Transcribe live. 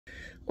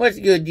What's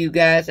good, you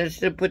guys? I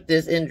should have put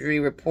this injury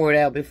report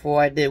out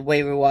before I did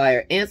waiver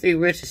wire. Anthony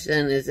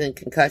Richardson is in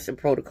concussion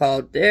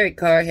protocol. Derek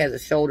Carr has a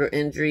shoulder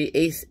injury,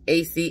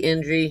 AC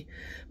injury.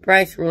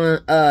 Bryce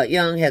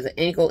Young has an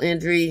ankle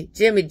injury.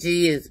 Jimmy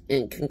G is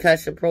in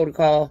concussion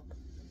protocol.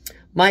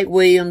 Mike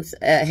Williams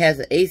has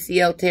an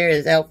ACL tear,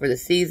 is out for the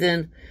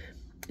season.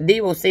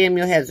 Deebo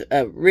Samuel has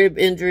a rib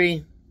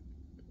injury.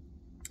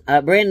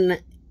 Brandon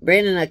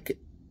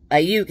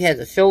Ayuk has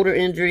a shoulder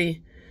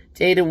injury.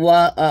 Jaden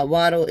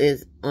Waddle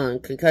is on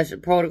concussion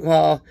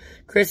protocol.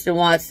 Christian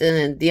Watson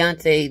and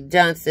Deontay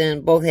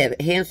Johnson both have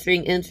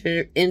hamstring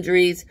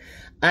injuries.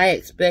 I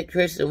expect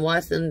Christian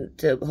Watson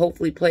to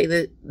hopefully play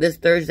this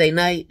Thursday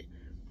night.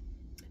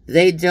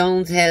 Zay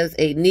Jones has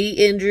a knee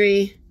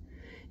injury.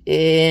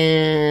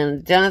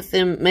 And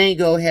Jonathan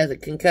Mango has a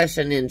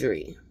concussion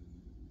injury.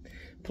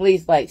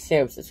 Please like,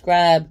 share, and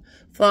subscribe.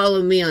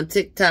 Follow me on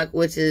TikTok,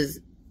 which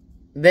is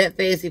Vet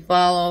Fantasy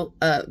Football,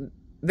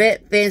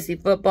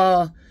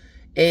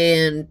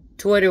 and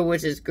Twitter,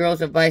 which is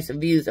Girls Advice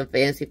and Views of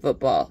Fantasy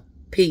Football.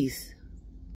 Peace.